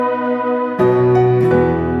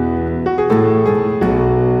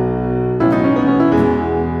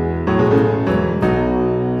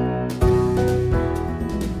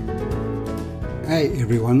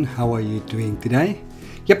how are you doing today?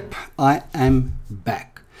 Yep, I am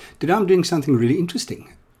back. Today I'm doing something really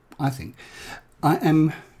interesting, I think. I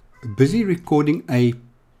am busy recording a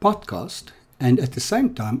podcast, and at the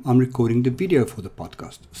same time I'm recording the video for the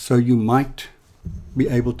podcast. So you might be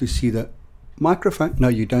able to see the microphone. No,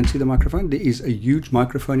 you don't see the microphone. There is a huge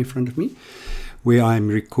microphone in front of me where I'm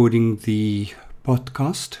recording the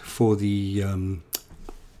podcast for the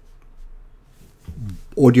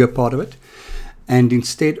audio part of it. And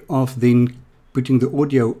instead of then putting the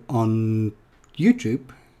audio on YouTube,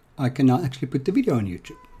 I can now actually put the video on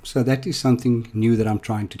YouTube. So that is something new that I'm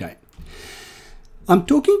trying today. I'm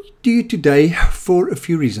talking to you today for a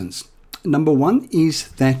few reasons. Number one is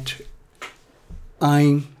that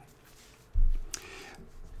I've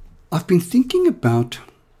been thinking about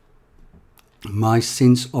my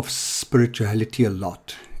sense of spirituality a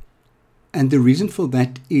lot. And the reason for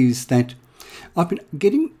that is that I've been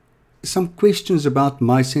getting some questions about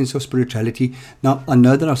my sense of spirituality. Now, I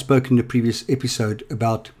know that I've spoken in the previous episode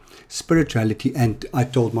about spirituality and I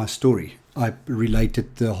told my story. I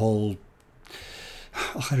related the whole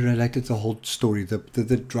story,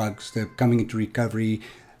 the drugs, the coming into recovery,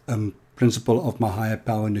 principle of my higher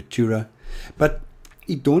power, Natura. But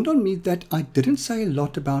it dawned on me that I didn't say a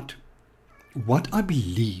lot about what I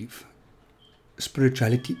believe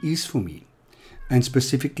spirituality is for me, and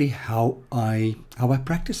specifically how I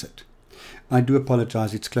practice it. I do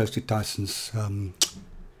apologize, it's close to Tyson's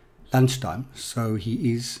lunchtime, so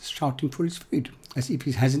he is shouting for his food as if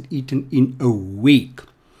he hasn't eaten in a week.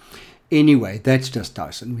 Anyway, that's just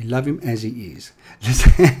Tyson. We love him as he is.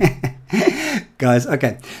 Guys,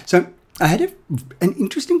 okay. So I had an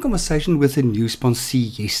interesting conversation with a new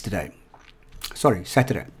sponsee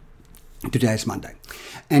Saturday. Today is Monday.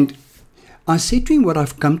 And I said to him what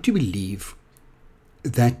I've come to believe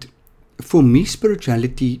that for me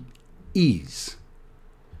spirituality is.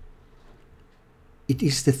 It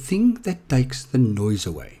is the thing that takes the noise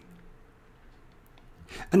away.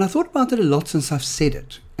 And I thought about it a lot since I've said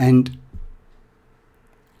it. And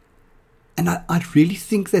I really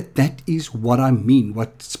think that is what I mean,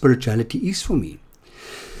 what spirituality is for me.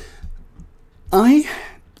 I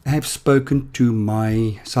have spoken to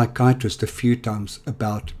my psychiatrist a few times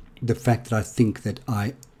about the fact that I think that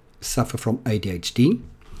I suffer from ADHD.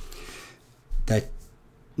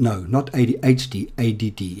 Not ADHD,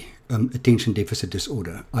 ADD, attention deficit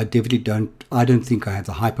disorder. I don't think I have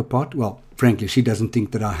the hyper part. Well, frankly, she doesn't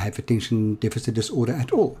think that I have attention deficit disorder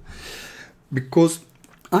at all. Because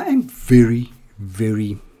I am very,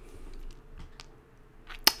 very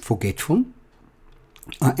forgetful.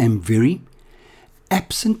 I am very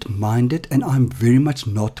absent-minded, and I'm very much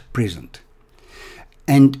not present.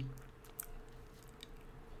 And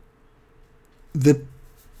the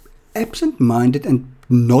absent-minded and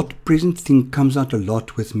not present thing comes out a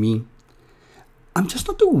lot with me. I'm just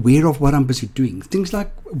not aware of what I'm busy doing. Things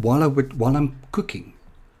like while I'm cooking,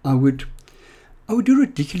 I would do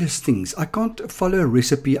ridiculous things. I can't follow a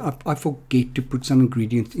recipe. I forget to put some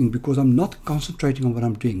ingredients in because I'm not concentrating on what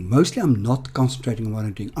I'm doing. Mostly I'm not concentrating on what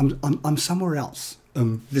I'm doing. I'm somewhere else.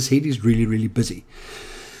 This head is really, really busy.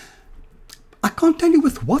 I can't tell you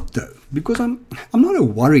with what though, because I'm not a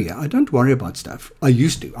worrier. I don't worry about stuff. I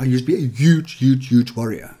used to be a huge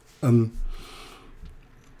worrier.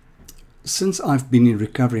 Since I've been in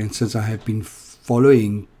recovery and since I have been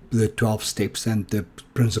following the 12 steps and the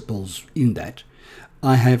principles in that,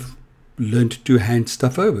 I have learned to hand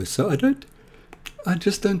stuff over. So I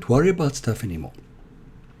just don't worry about stuff anymore.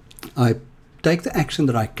 I take the action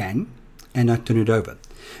that I can and I turn it over.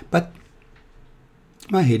 But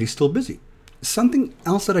my head is still busy. Something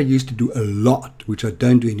else that I used to do a lot, which I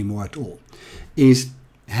don't do anymore at all, is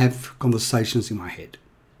have conversations in my head.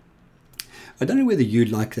 I don't know whether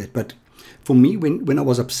you'd like that, but for me, when I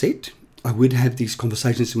was upset, I would have these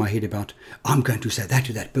conversations in my head about, I'm going to say that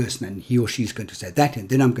to that person, and he or she's going to say that, and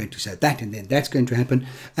then I'm going to say that, and then that's going to happen.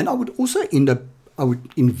 And I would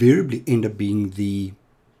invariably end up being the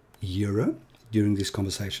hero during these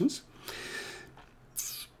conversations.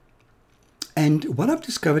 And what I've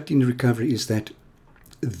discovered in recovery is that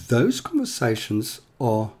those conversations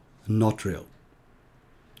are not real.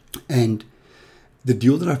 And the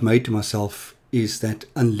deal that I've made to myself is that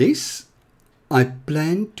unless I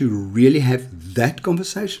plan to really have that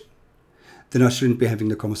conversation, then I shouldn't be having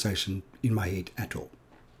the conversation in my head at all.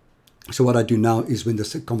 So what I do now is when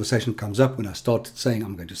the conversation comes up, when I start saying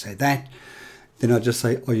I'm going to say that, then I just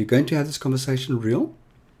say, are you going to have this conversation real?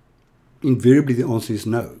 Invariably the answer is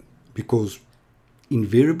no. Because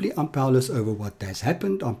invariably I'm powerless over what has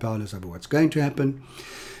happened. I'm powerless over what's going to happen.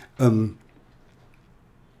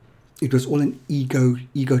 it was all an ego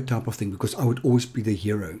type of thing, because I would always be the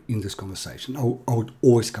hero in this conversation. I would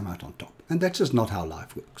always come out on top. And that's just not how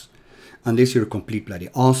life works. Unless you're a complete bloody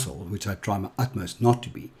arsehole, which I try my utmost not to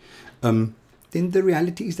be, then the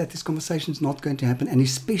reality is that this conversation is not going to happen, and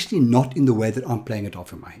especially not in the way that I'm playing it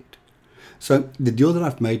off in my head. So the deal that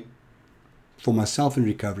I've made for myself in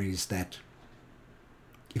recovery is that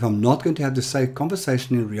if I'm not going to have the same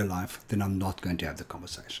conversation in real life, then I'm not going to have the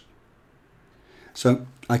conversation. So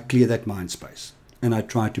I clear that mind space and I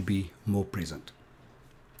try to be more present.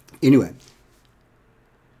 Anyway,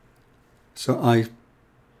 so I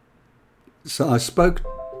spoke.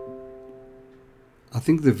 I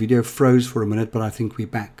think the video froze for a minute, but I think we're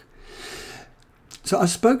back. So I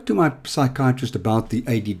spoke to my psychiatrist about the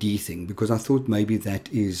ADD thing, because I thought maybe that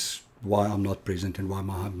is why I'm not present and why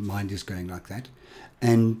my mind is going like that.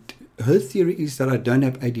 And her theory is that I don't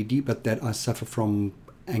have ADD, but that I suffer from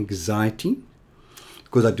anxiety,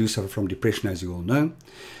 because I do suffer from depression, as you all know,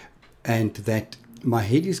 and that my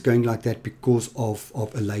head is going like that because of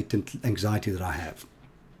a latent anxiety that I have.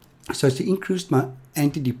 So she increased my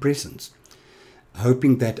antidepressants,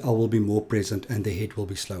 hoping that I will be more present and the head will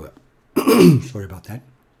be slower. Sorry about that.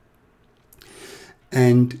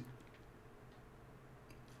 And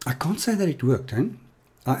I can't say that it worked. I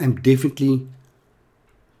am definitely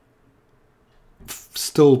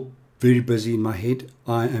still very busy in my head.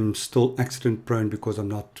 I am still accident prone because I'm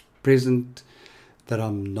not present, that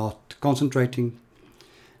I'm not concentrating.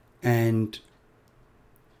 And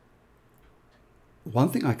one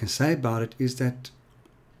thing I can say about it is that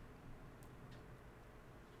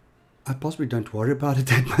I possibly don't worry about it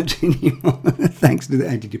that much anymore, thanks to the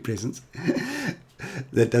antidepressants.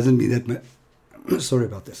 That doesn't mean that sorry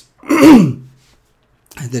about this.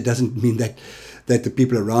 That doesn't mean that the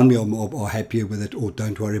people around me are happier with it or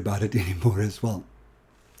don't worry about it anymore as well.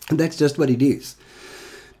 And that's just what it is.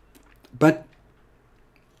 But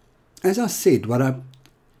as I said,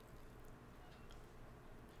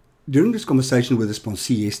 during this conversation with the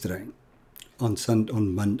sponsee yesterday, on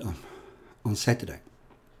Saturday,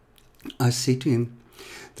 I said to him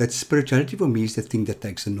that spirituality for me is the thing that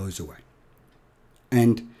takes the noise away.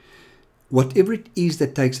 And whatever it is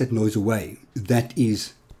that takes that noise away, that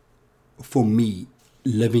is, for me,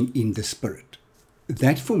 living in the spirit.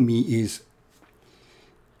 That for me is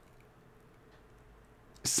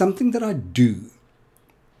something that I do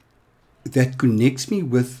that connects me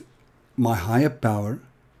with my higher power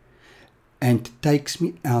and takes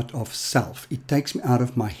me out of self. It takes me out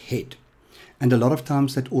of my head. And a lot of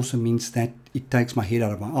times that also means that it takes my head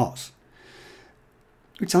out of my ass.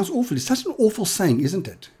 It sounds awful. It's such an awful saying, isn't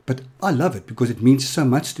it? But I love it because it means so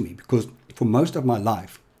much to me. Because for most of my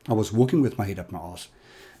life, I was walking with my head up my ass,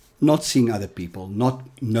 not seeing other people, not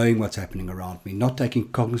knowing what's happening around me, not taking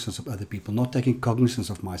cognizance of other people, not taking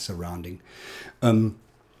cognizance of my surrounding,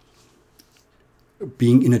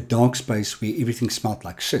 being in a dark space where everything smelled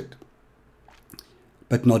like shit,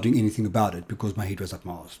 but not doing anything about it because my head was up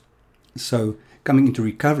my ass. So coming into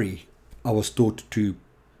recovery, I was taught to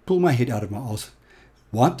pull my head out of my ass,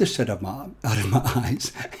 wipe the shit out of my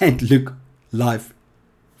eyes, and look life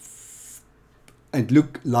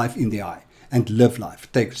in the eye, and live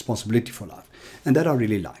life, take responsibility for life. And that I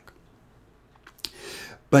really like.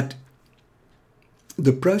 But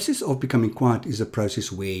the process of becoming quiet is a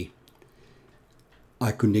process where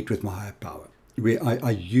I connect with my higher power, where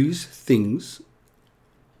I use things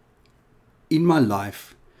in my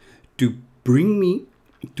life to bring me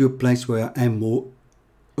to a place where I am more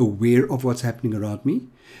aware of what's happening around me,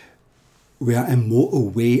 where I am more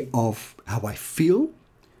aware of how I feel,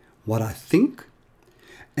 what I think,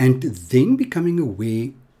 and then becoming aware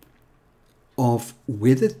of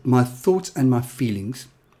whether my thoughts and my feelings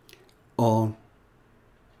are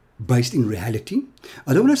based in reality.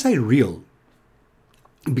 I don't want to say real,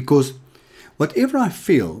 because whatever I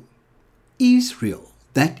feel is real.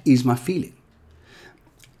 That is my feeling.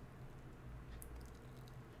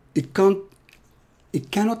 It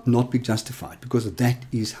cannot not be justified, because that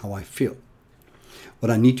is how I feel.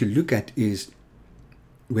 What I need to look at is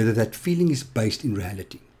whether that feeling is based in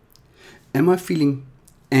reality. Am I feeling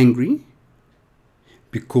angry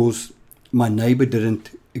because my neighbor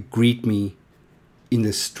didn't greet me in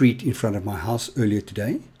the street in front of my house earlier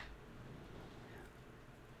today?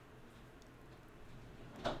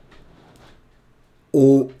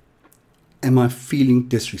 Or am I feeling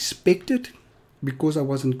disrespected because I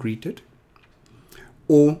wasn't greeted?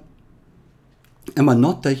 Or am I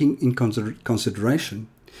not taking in consideration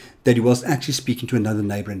that he was actually speaking to another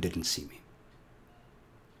neighbor and didn't see me?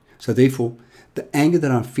 So therefore, the anger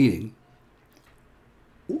that I'm feeling,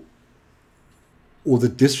 or the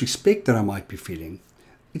disrespect that I might be feeling,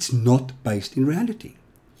 It's not based in reality.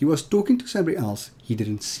 He was talking to somebody else. He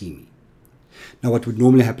didn't see me. Now, what would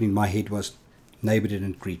normally happen in my head was, neighbor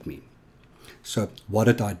didn't greet me. So what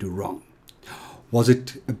did I do wrong? Was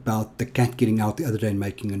it about the cat getting out the other day and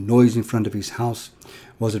making a noise in front of his house?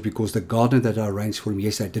 Was it because the gardener that I arranged for him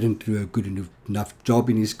yesterday didn't do a good enough job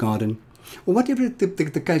in his garden? Or whatever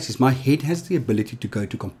the case is, my head has the ability to go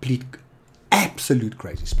to complete, absolute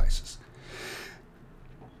crazy spaces.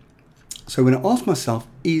 So when I ask myself,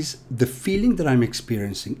 is the feeling that I'm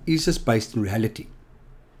experiencing, is this based in reality?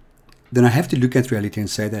 Then I have to look at reality and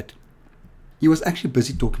say that he was actually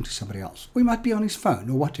busy talking to somebody else. Or he might be on his phone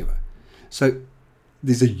or whatever. So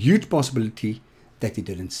there's a huge possibility that he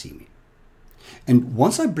didn't see me. And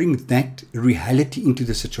once I bring that reality into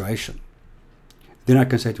the situation, then I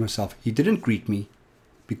can say to myself, he didn't greet me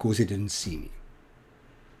because he didn't see me.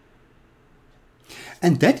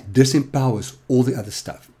 And that disempowers all the other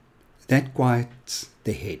stuff. That quiets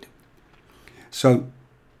the head. So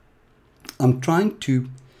I'm trying to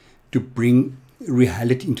bring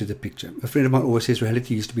reality into the picture. A friend of mine always says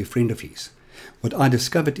reality used to be a friend of his. What I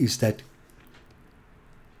discovered is that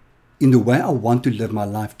in the way I want to live my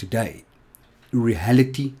life today,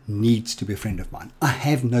 reality needs to be a friend of mine. I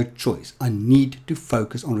have no choice. I need to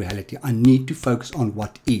focus on reality. I need to focus on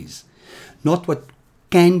what is, not what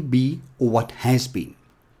can be or what has been.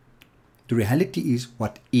 The reality is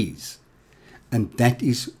what is. And that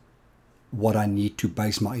is what I need to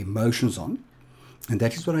base my emotions on. And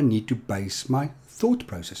that is what I need to base my thought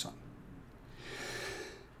process on.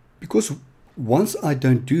 Because once I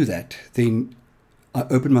don't do that, then I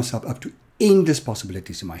open myself up to endless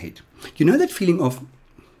possibilities in my head. You know that feeling of,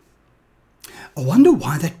 I wonder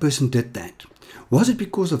why that person did that. Was it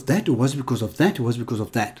because of that, or was it because of that, or was it because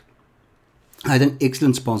of that? I had an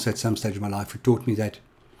excellent sponsor at some stage of my life who taught me that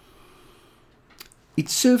it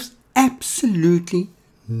serves absolutely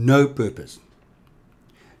no purpose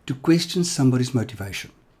to question somebody's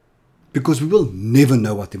motivation, because we will never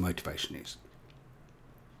know what their motivation is.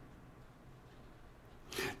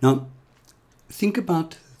 Now, think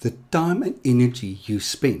about the time and energy you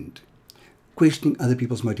spend questioning other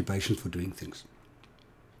people's motivations for doing things.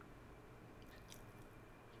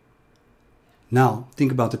 Now,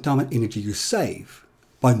 think about the time and energy you save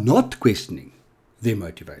by not questioning their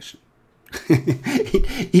motivation.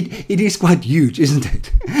 It is quite huge, isn't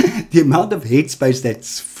it? The amount of headspace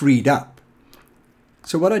that's freed up.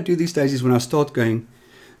 So what I do these days is when I start going,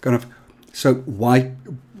 so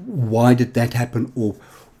why did that happen? Or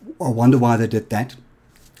I wonder why they did that.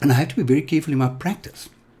 And I have to be very careful in my practice,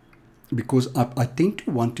 because I tend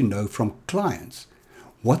to want to know from clients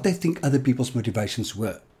what they think other people's motivations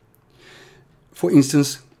were. For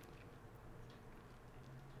instance,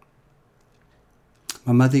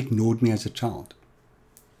 my mother ignored me as a child.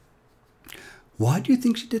 Why do you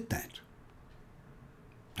think she did that?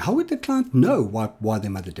 How would the client know why their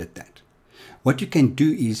mother did that? What you can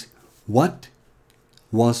do is, what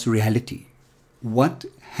was reality? What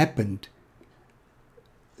happened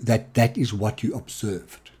that is what you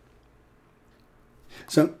observed?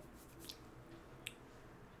 So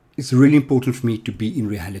it's really important for me to be in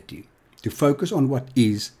reality, to focus on what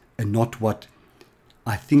is and not what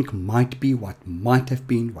I think might be, what might have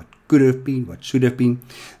been, what could have been, what should have been.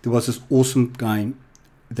 There was this awesome guy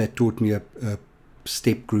that taught me a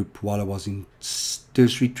step group while I was in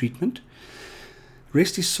tertiary treatment.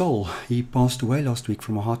 Rest his soul. He passed away last week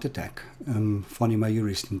from a heart attack. Fonnie, may you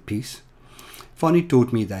rest in peace. Fonnie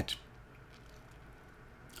taught me that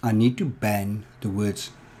I need to ban the words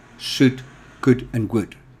should, could, and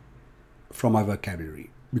would from my vocabulary.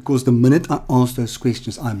 Because the minute I ask those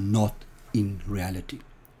questions, I'm not in reality.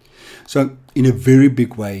 So, in a very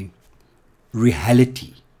big way,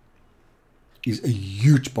 reality is a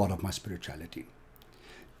huge part of my spirituality.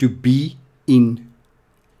 To be in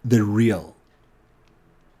the real,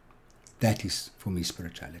 that is for me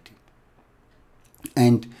spirituality.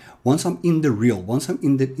 And once I'm in the real, once I'm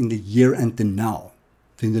in the here and the now,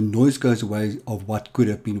 then the noise goes away of what could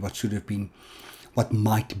have been, what should have been, what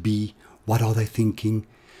might be, what are they thinking.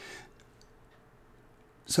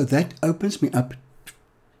 So that opens me up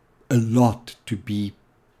a lot to be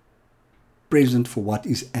present for what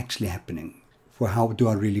is actually happening, for how do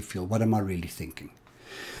I really feel, what am I really thinking.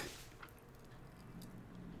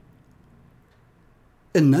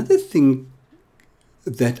 Another thing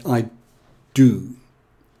that I do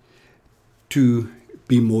to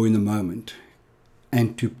be more in the moment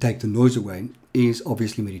and to take the noise away is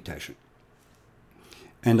obviously meditation.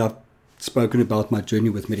 And I've spoken about my journey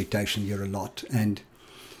with meditation here a lot. And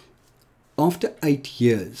after 8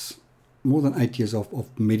 years, more than 8 years of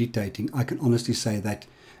meditating, I can honestly say that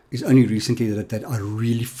It's only recently that I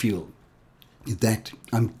really feel that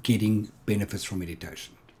I'm getting benefits from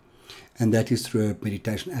meditation. And that is through a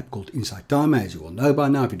meditation app called Insight Timer, as you all know by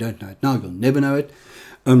now. If you don't know it now, you'll never know it.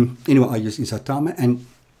 Anyway, I use Insight Timer, and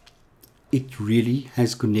it really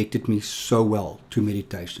has connected me so well to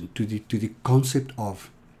meditation, to the concept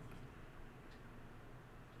of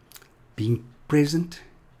being present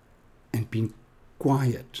and being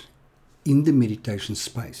quiet in the meditation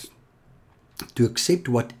space, to accept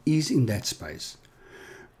what is in that space,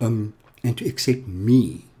 and to accept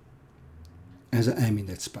me as I am in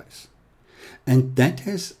that space. And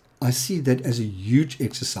I see that as a huge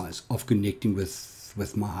exercise of connecting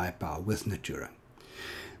with my higher power, with Natura.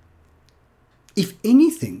 If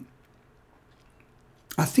anything,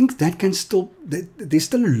 I think there's still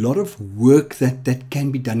a lot of work that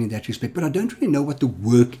can be done in that respect, but I don't really know what the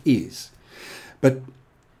work is. But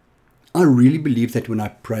I really believe that when I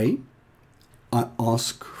pray, I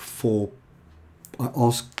ask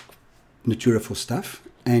Natura for stuff.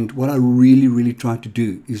 And what I really, really try to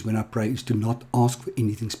do is when I pray is to not ask for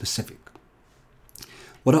anything specific.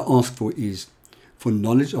 What I ask for is for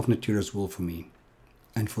knowledge of Natura's will for me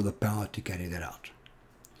and for the power to carry that out.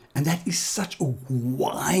 And that is such a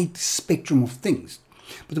wide spectrum of things.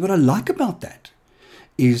 But what I like about that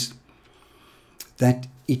is that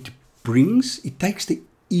it takes the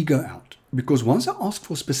ego out. Because once I ask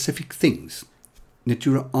for specific things,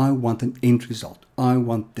 Natura, I want an end result. I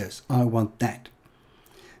want this. I want that.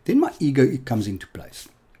 Then my ego, it comes into place.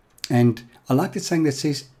 And I like that saying that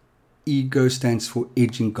says ego stands for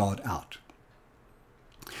edging God out.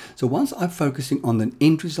 So once I'm focusing on an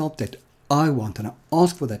end result that I want and I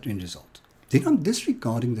ask for that end result, then I'm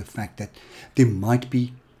disregarding the fact that there might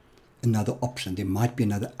be another option, there might be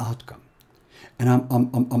another outcome. And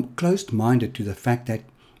I'm closed-minded to the fact that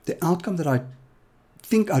the outcome that I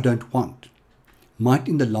think I don't want might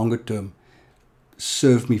in the longer term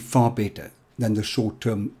serve me far better than the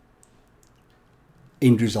short-term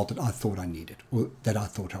end result that I thought I needed or that I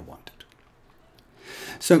thought I wanted.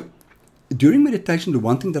 So during meditation, the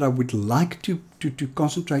one thing that I would like to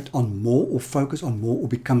concentrate on more or focus on more or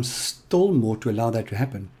become still more to allow that to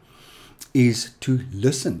happen is to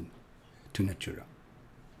listen to Natura.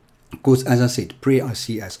 Of course, as I said, prayer I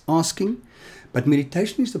see as asking, but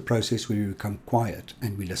meditation is the process where we become quiet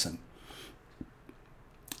and we listen.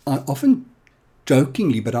 I often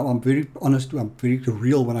jokingly, but I'm very honest, I'm very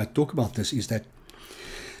real when I talk about this, is that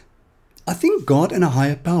I think God and our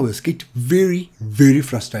higher powers get very, very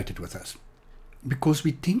frustrated with us because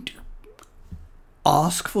we tend to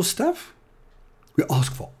ask for stuff, we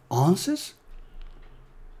ask for answers,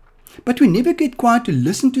 but we never get quiet to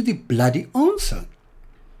listen to the bloody answer.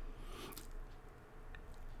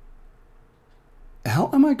 How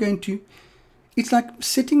am I going to? It's like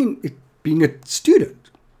sitting in, being a student,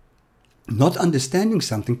 not understanding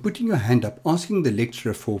something, putting your hand up, asking the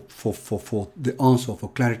lecturer for the answer, for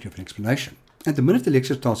clarity of an explanation. And the minute the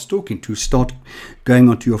lecturer starts talking, to start going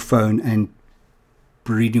onto your phone and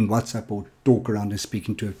reading WhatsApp or talk around and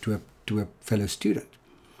speaking to a fellow student.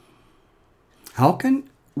 How can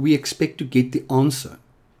we expect to get the answer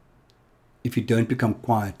if you don't become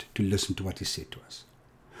quiet to listen to what is said to us?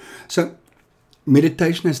 So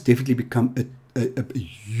meditation has definitely become a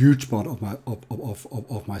huge part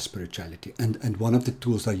of my spirituality and one of the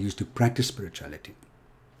tools I use to practice spirituality.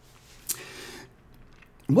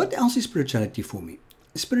 What else is spirituality for me?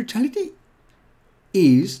 Spirituality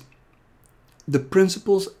is the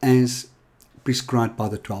principles as prescribed by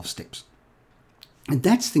the 12 steps. And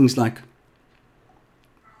that's things like,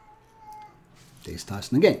 there's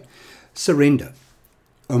Tyson again, surrender.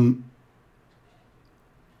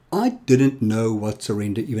 I didn't know what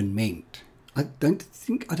surrender even meant. I don't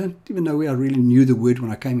even know where I really knew the word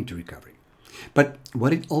when I came into recovery. But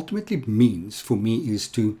what it ultimately means for me is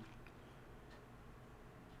to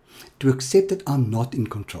accept that I'm not in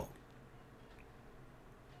control.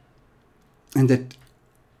 And that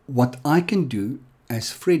what I can do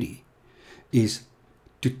as Freddie is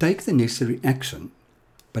to take the necessary action,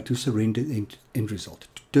 but to surrender the end result,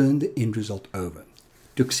 to turn the end result over,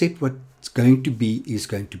 to accept what's going to be is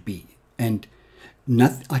going to be. And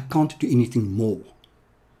I can't do anything more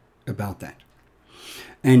about that.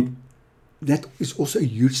 And that is also a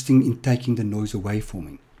huge thing in taking the noise away for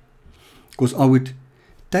me. Because I would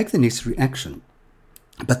take the necessary action,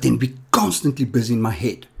 but then be constantly busy in my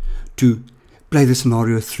head to play the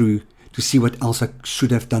scenario through, to see what else I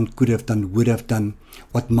should have done, could have done, would have done,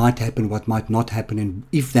 what might happen, what might not happen, and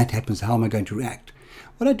if that happens, how am I going to react?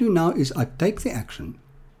 What I do now is I take the action,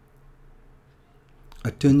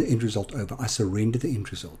 I turn the end result over, I surrender the end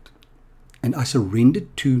result. And I surrender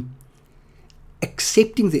to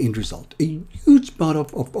accepting the end result. A huge part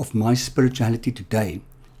of my spirituality today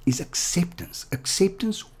is acceptance.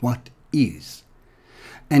 Acceptance what is.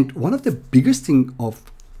 And one of the biggest thing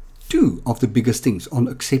two of the biggest things on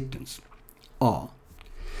acceptance are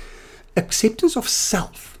acceptance of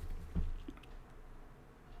self.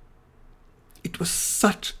 It was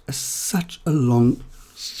such a long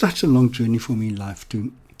journey for me in life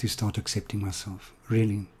to start accepting myself.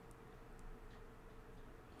 Really.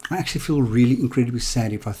 I actually feel really incredibly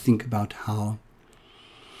sad if I think about how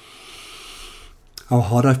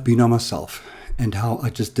hard I've been on myself and how I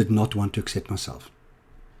just did not want to accept myself.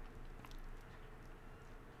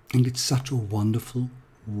 And it's such a wonderful,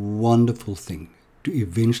 wonderful thing to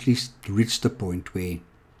eventually reach the point where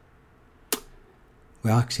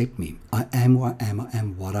I accept me. I am who I am. I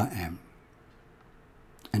am what I am.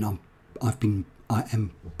 And I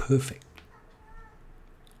am perfect.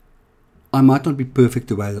 I might not be perfect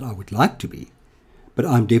the way that I would like to be, but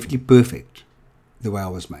I'm definitely perfect the way I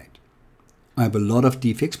was made. I have a lot of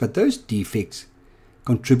defects, but those defects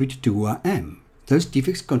contributed to who I am. Those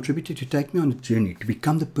defects contributed to take me on a journey to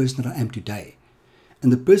become the person that I am today.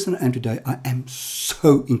 And the person I am today, I am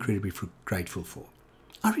so incredibly grateful for.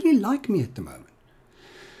 I really like me at the moment.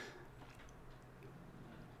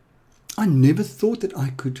 I never thought that I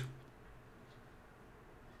could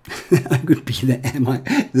be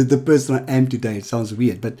the person I am today. It sounds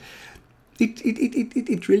weird, but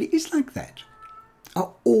it really is like that. I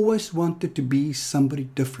always wanted to be somebody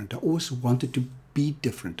different. I always wanted to be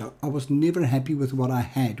different. I was never happy with what I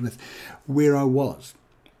had, with where I was.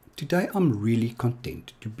 Today I'm really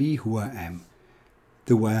content to be who I am,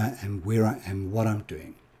 the way I am, where I am, what I'm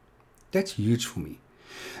doing. That's huge for me.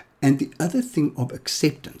 And the other thing of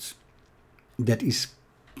acceptance that is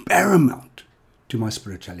paramount to my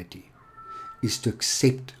spirituality is to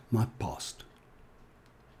accept my past.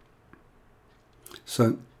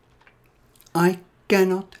 So I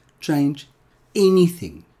cannot change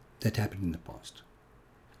anything that happened in the past.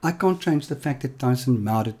 I can't change the fact that Tyson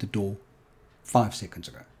mouthed at the door 5 seconds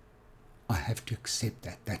ago. I have to accept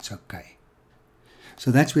that. That's okay.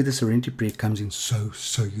 So that's where the serenity prayer comes in so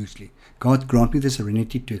hugely. God, grant me the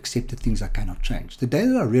serenity to accept the things I cannot change. The day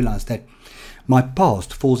that I realized that my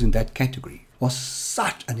past falls in that category was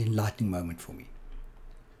such an enlightening moment for me.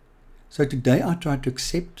 So today I try to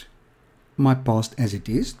accept my past as it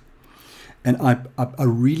is, and I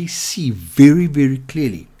really see very, very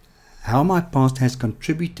clearly how my past has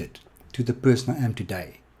contributed to the person I am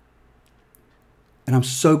today. And I'm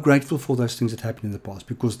so grateful for those things that happened in the past,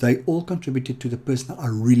 because they all contributed to the person that I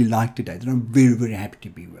really like today, that I'm very, very happy to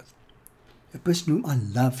be with. A person whom I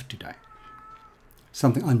love today.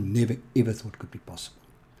 Something I never, ever thought could be possible.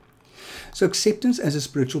 So acceptance as a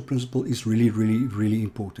spiritual principle is really, really, really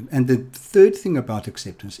important. And the third thing about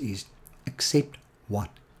acceptance is accept what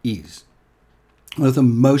is. One of the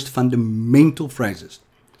most fundamental phrases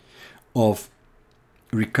of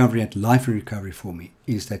recovery and life and recovery for me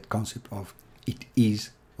is that concept of it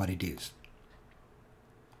is what it is.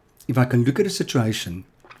 If I can look at a situation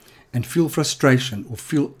and feel frustration or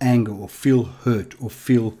feel anger or feel hurt or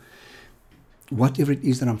feel whatever it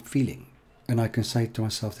is that I'm feeling, and I can say to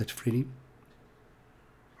myself that, Freddie,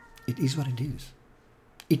 it is what it is.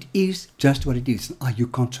 It is just what it is. You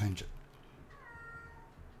can't change it.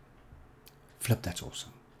 Flip, that's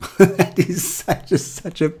awesome. That is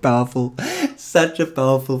such a powerful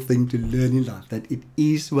thing to learn in life, that it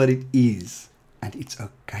is what it is, and it's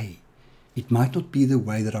okay. It might not be the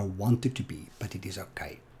way that I want it to be, but it is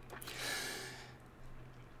okay.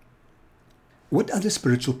 What other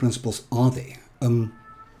spiritual principles are there?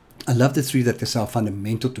 I love the three that are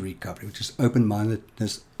fundamental to recovery, which is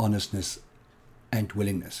open-mindedness, honestness, and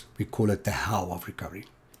willingness. We call it the how of recovery.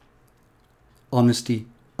 Honesty,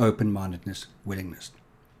 open-mindedness, willingness.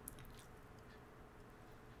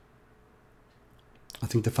 I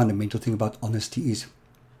think the fundamental thing about honesty is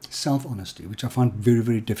self-honesty, which I find very,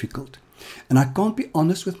 very difficult. And I can't be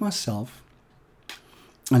honest with myself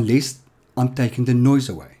unless I'm taking the noise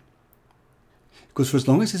away. Because for as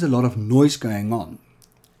long as there's a lot of noise going on,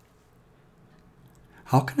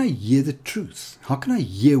 how can I hear the truth? How can I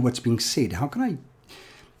hear what's being said? How can I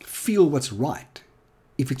feel what's right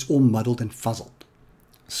if it's all muddled and fuzzled?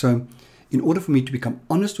 So in order for me to become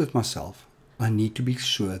honest with myself, I need to be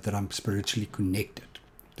sure that I'm spiritually connected,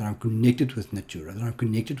 that I'm connected with Natura, that I'm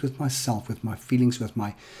connected with myself, with my feelings, with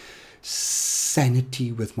my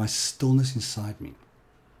sanity, with my stillness inside me.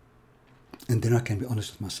 And then I can be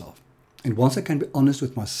honest with myself. And once I can be honest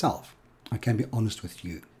with myself, I can be honest with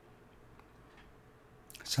you.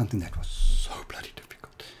 Something that was so bloody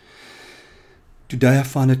difficult. Today I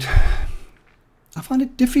find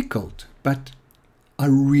it difficult, but I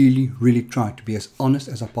really, really try to be as honest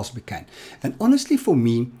as I possibly can. And honesty for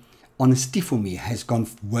me has gone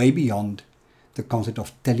way beyond the concept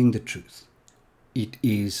of telling the truth. It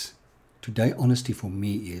is, today, honesty for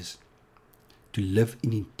me is to live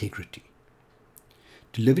in integrity.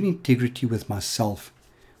 To live in integrity with myself,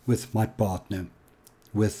 with my partner,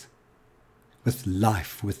 with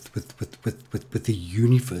life, with the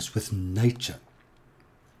universe, with nature.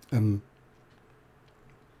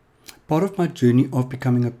 Part of my journey of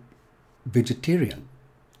becoming a vegetarian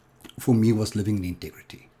for me was living in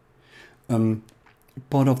integrity.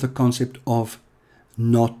 Part of the concept of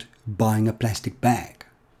not buying a plastic bag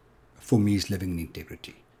for me is living in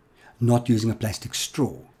integrity. Not using a plastic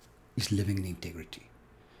straw is living in integrity.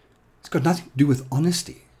 It's got nothing to do with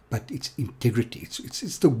honesty, but it's integrity.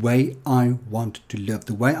 It's the way I want to live,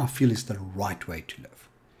 the way I feel is the right way to live.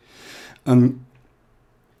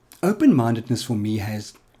 Open-mindedness for me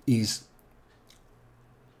is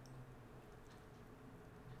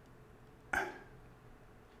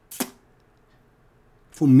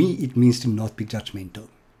for me, it means to not be judgmental,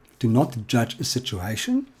 to not judge a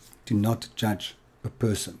situation, to not judge a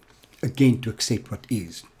person. Again, to accept what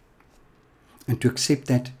is, and to accept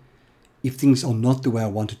that if things are not the way I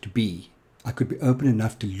want it to be, I could be open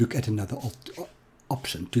enough to look at another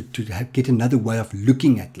option, to get another way of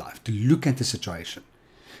looking at life, to look at the situation,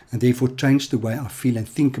 and therefore change the way I feel and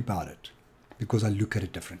think about it, because I look at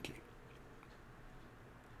it differently.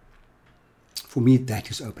 For me,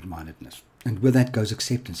 that is open-mindedness. And with that goes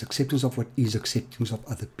acceptance. Acceptance of what is, acceptance of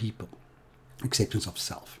other people, acceptance of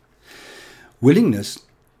self. Willingness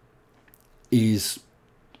is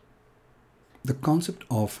the concept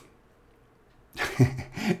of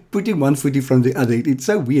putting one foot in front of the other. It's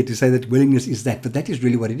so weird to say that willingness is that, but that is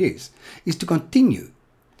really what it is to continue.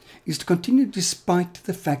 Is to continue despite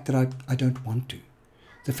the fact that I don't want to,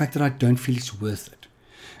 the fact that I don't feel it's worth it.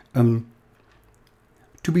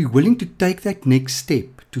 To be willing to take that next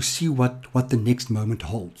step to see what the next moment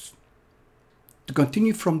holds. To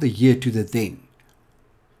continue from the here to the then.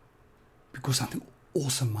 Because something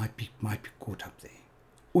awesome might be caught up there.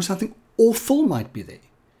 Or something awful might be there.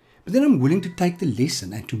 But then I'm willing to take the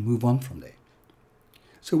lesson and to move on from there.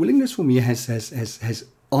 So willingness for me has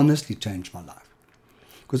honestly changed my life.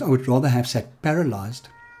 Because I would rather have sat paralyzed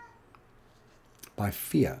by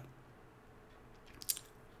fear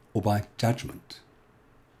or by judgment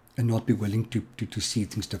and not be willing to see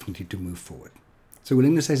things differently, to move forward. So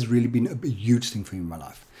willingness has really been a huge thing for me in my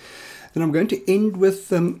life. Then I'm going to end with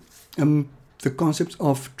the concepts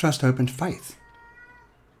of trust, hope, and faith.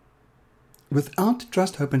 Without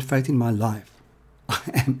trust, hope, and faith in my life, I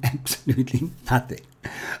am absolutely nothing.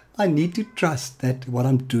 I need to trust that what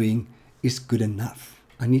I'm doing is good enough.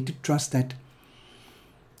 I need to trust that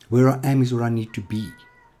where I am is where I need to be.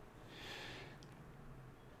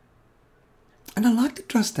 And I like to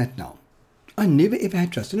trust that now. I never ever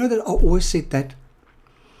had trust. You know that I always said that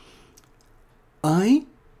I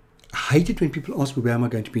hated when people ask me where am I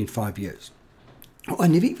going to be in 5 years. I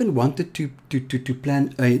never even wanted to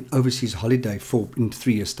plan an overseas holiday in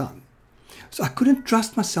 3 years' time. So I couldn't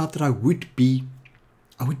trust myself that I would be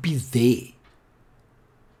there.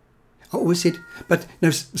 I always said, but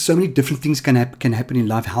so many different things can happen in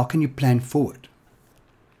life. How can you plan forward?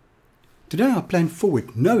 Today I plan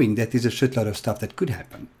forward knowing that there's a shitload of stuff that could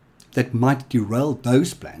happen that might derail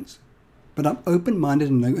those plans. But I'm open-minded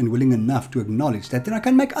and willing enough to acknowledge that then I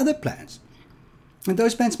can make other plans. And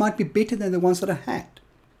those plans might be better than the ones that I had.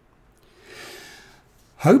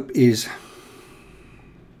 Hope is...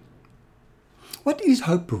 What is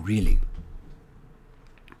hope really?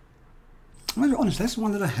 I'm going to be honest, that's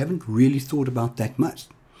one that I haven't really thought about that much.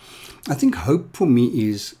 I think hope for me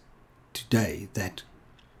is today that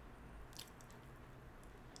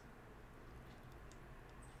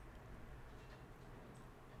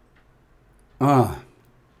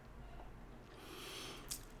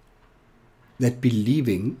that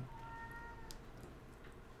believing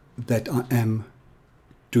that I am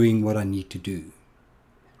doing what I need to do,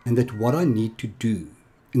 and that what I need to do,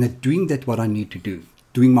 and that doing that what I need to do,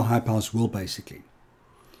 doing my high power's will basically,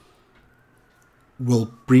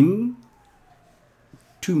 will bring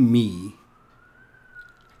to me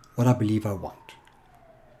what I believe I want.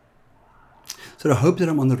 So I hope that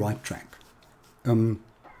I'm on the right track.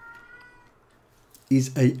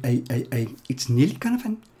 Is it's nearly kind of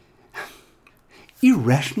an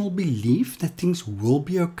irrational belief that things will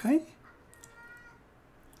be okay.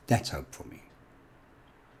 That's hope for me.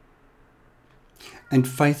 And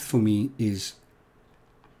faith for me is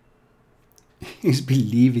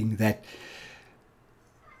believing that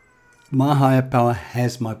my higher power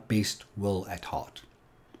has my best will at heart.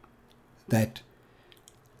 That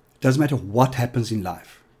Doesn't matter what happens in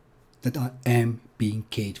life, that I am being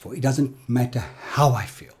cared for. It doesn't matter how I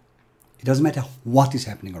feel. It doesn't matter what is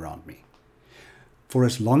happening around me. For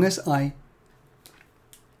as long as I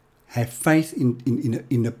have faith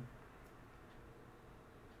in a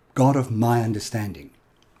God of my understanding,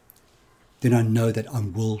 then I know that I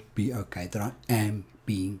will be okay, that I am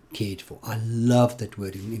being cared for. I love that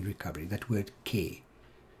word in recovery, that word care.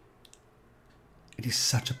 It is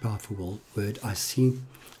such a powerful word. I see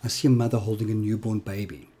a mother holding a newborn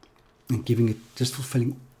baby and giving it, just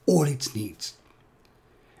fulfilling all its needs.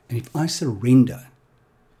 And if I surrender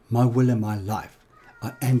my will and my life,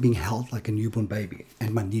 I am being held like a newborn baby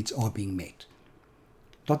and my needs are being met.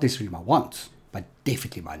 Not necessarily my wants, but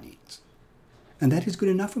definitely my needs. And that is good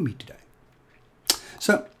enough for me today.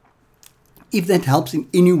 So, if that helps in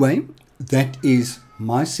any way, that is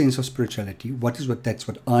my sense of spirituality. That's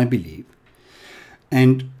what I believe.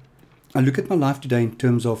 And I look at my life today in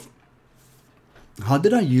terms of how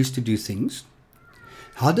did I used to do things?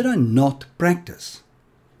 How did I not practice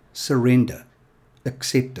surrender,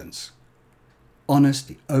 acceptance,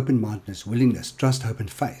 honesty, open-mindedness, willingness, trust, hope, and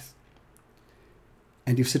faith?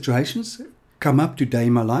 And if situations come up today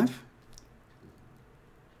in my life,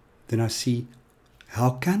 then I see,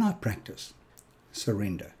 how can I practice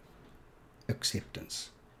surrender, acceptance,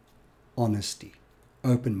 honesty,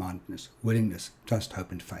 open-mindedness, willingness, trust,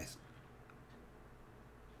 hope, and faith?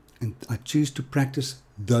 And I choose to practice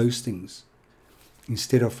those things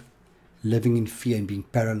instead of living in fear and being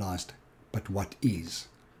paralyzed by what is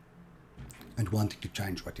and wanting to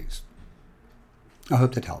change what is. I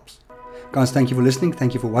hope that helps. Guys, thank you for listening.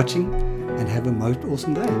 Thank you for watching, and have a most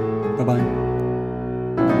awesome day. Bye-bye.